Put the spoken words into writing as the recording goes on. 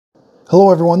Hello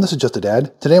everyone, this is Just a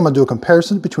Dad. Today I'm going to do a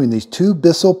comparison between these two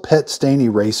Bissell pet stain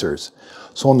erasers.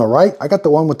 So on the right, I got the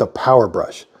one with the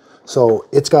PowerBrush. So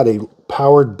it's got a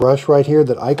powered brush right here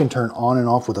that I can turn on and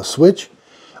off with a switch.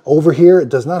 Over here, it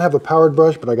does not have a powered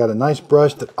brush, but I got a nice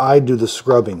brush that I do the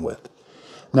scrubbing with.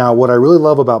 Now, what I really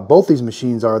love about both these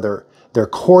machines are they're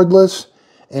cordless,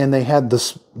 and they have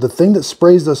this, the thing that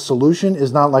sprays the solution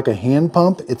is not like a hand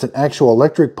pump, it's an actual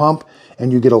electric pump,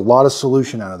 and you get a lot of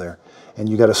solution out of there. And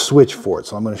you got a switch for it,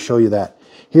 so I'm going to show you that.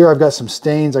 Here I've got some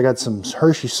stains, I got some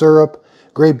Hershey syrup,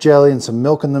 grape jelly, and some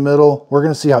milk in the middle. We're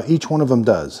going to see how each one of them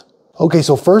does. Okay,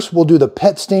 so first we'll do the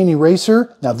pet stain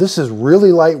eraser. Now this is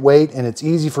really lightweight and it's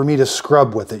easy for me to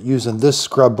scrub with it using this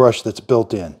scrub brush that's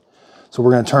built in. So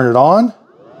we're going to turn it on.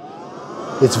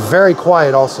 It's very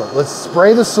quiet also. Let's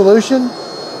spray the solution,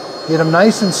 get them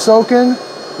nice and soaking.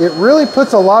 It really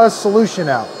puts a lot of solution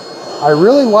out. I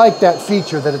really like that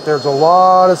feature that there's a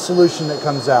lot of solution that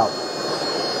comes out.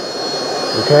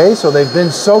 Okay, so they've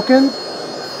been soaking.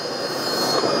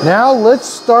 Now let's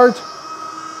start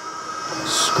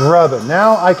scrubbing.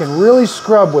 Now I can really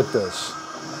scrub with this.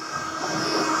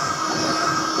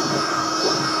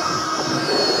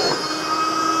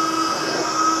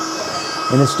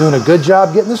 And it's doing a good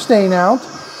job getting the stain out.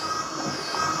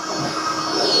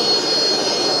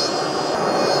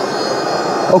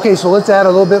 Okay, so let's add a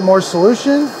little bit more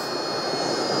solution.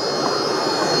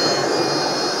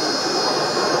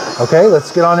 Okay,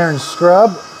 let's get on there and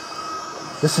scrub.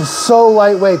 This is so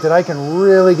lightweight that I can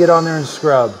really get on there and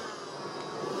scrub.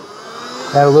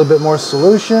 Add a little bit more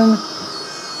solution.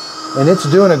 And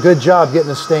it's doing a good job getting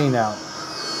the stain out.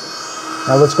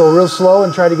 Now let's go real slow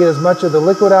and try to get as much of the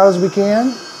liquid out as we can.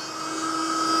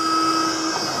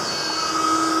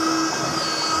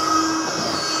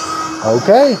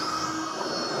 Okay.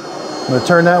 I'm going to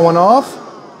turn that one off.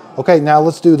 Okay, now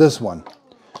let's do this one.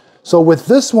 So with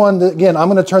this one, again, I'm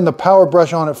going to turn the power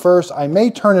brush on at first. I may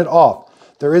turn it off.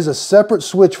 There is a separate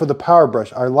switch for the power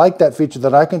brush. I like that feature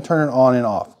that I can turn it on and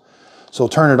off. So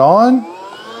turn it on.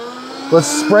 Let's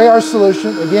spray our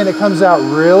solution. Again, it comes out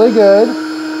really good.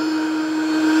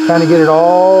 Kind of get it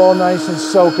all nice and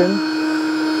soaking.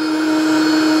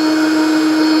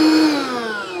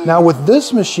 Now with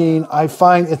this machine, I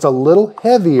find it's a little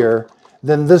heavier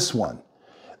than this one.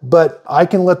 But I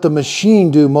can let the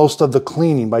machine do most of the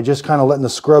cleaning by just kind of letting the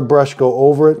scrub brush go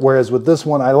over it. Whereas with this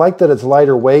one, I like that it's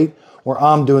lighter weight where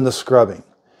I'm doing the scrubbing.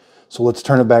 So let's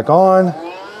turn it back on.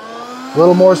 A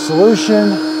little more solution.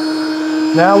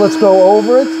 Now let's go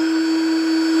over it.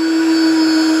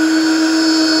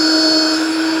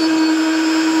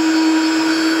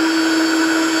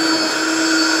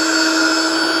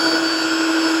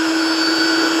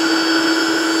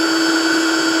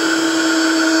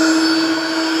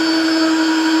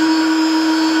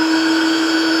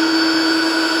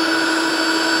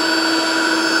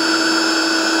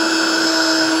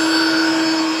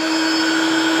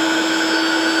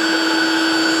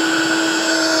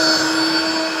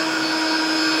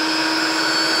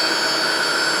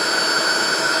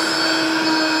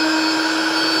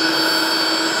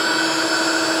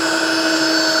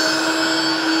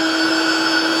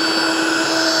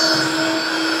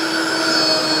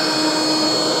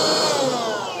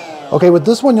 Okay, with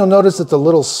this one, you'll notice it's a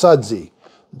little sudsy.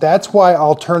 That's why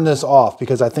I'll turn this off,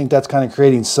 because I think that's kind of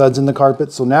creating suds in the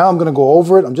carpet. So now I'm going to go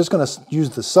over it. I'm just going to use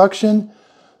the suction.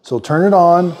 So turn it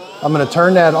on. I'm going to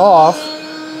turn that off.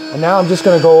 And now I'm just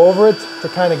going to go over it to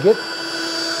kind of get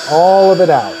all of it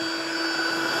out.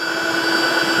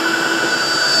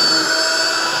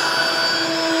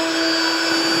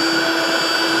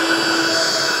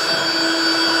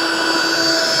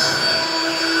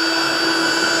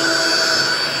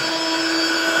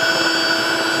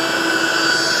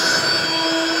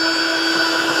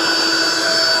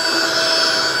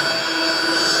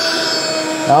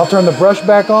 I'll turn the brush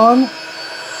back on,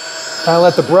 kind of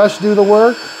let the brush do the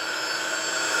work.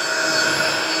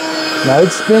 Now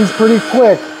it spins pretty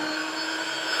quick.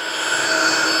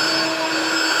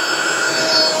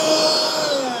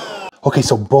 Okay,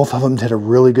 so both of them did a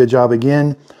really good job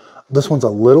again. This one's a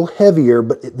little heavier,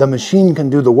 but the machine can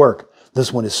do the work.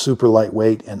 This one is super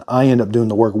lightweight, and I end up doing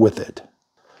the work with it.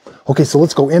 Okay, so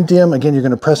let's go empty them. Again, you're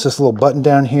going to press this little button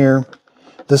down here.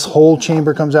 This whole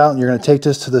chamber comes out, and you're going to take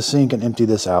this to the sink and empty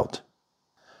this out.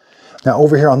 Now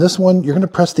over here on this one, you're going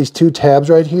to press these two tabs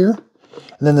right here,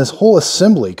 and then this whole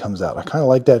assembly comes out. I kind of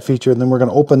like that feature, and then we're going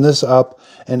to open this up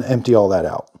and empty all that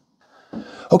out.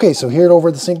 Okay, so here over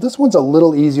at the sink, this one's a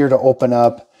little easier to open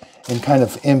up and kind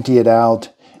of empty it out.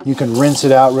 You can rinse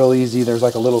it out real easy. There's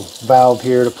like a little valve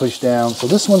here to push down. So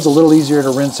this one's a little easier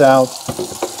to rinse out.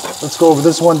 Let's go over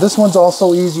this one. This one's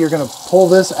also easy. You're going to pull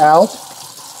this out,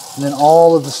 and then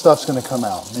all of the stuff's going to come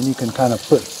out. Then you can kind of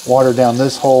put water down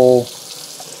this hole,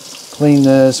 clean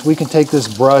this. We can take this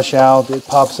brush out. It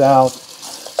pops out.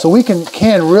 So we can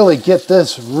really get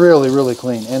this really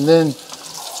clean. And then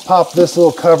pop this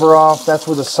little cover off. That's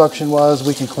where the suction was.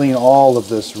 We can clean all of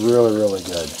this really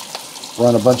good.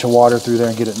 Run a bunch of water through there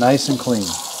and get it nice and clean.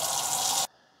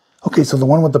 Okay, so the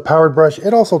one with the powered brush,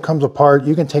 it also comes apart.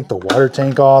 You can take the water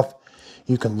tank off.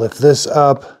 You can lift this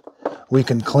up. We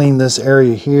can clean this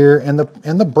area here, and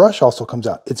the brush also comes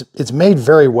out. It's made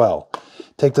very well.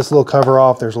 Take this little cover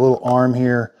off. There's a little arm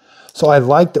here. So I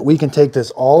like that we can take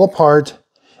this all apart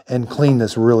and clean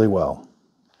this really well.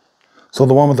 So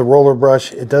the one with the roller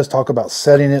brush, it does talk about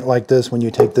setting it like this when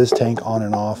you take this tank on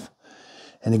and off.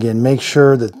 And again, make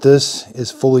sure that this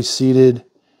is fully seated.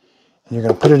 And you're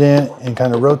going to put it in and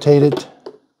kind of rotate it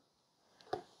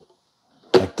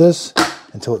like this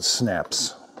until it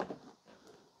snaps.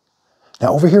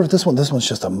 Now over here with this one's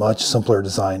just a much simpler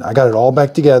design. I got it all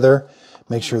back together.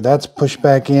 Make sure that's pushed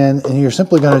back in, and you're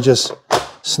simply going to just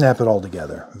snap it all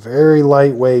together. Very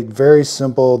lightweight, very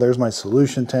simple. There's my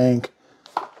solution tank.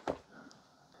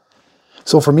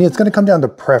 So for me, it's going to come down to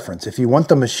preference. If you want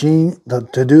the machine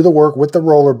to do the work with the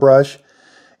roller brush,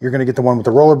 you're going to get the one with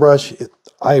the roller brush.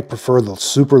 I prefer the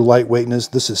super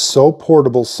lightweightness. This is so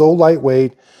portable, so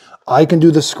lightweight. I can do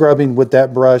the scrubbing with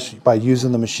that brush by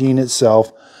using the machine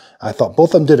itself. I thought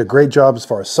both of them did a great job as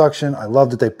far as suction. I love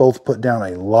that they both put down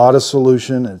a lot of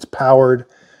solution, and it's powered.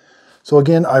 So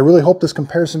again, I really hope this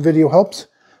comparison video helps.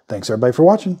 Thanks everybody for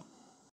watching.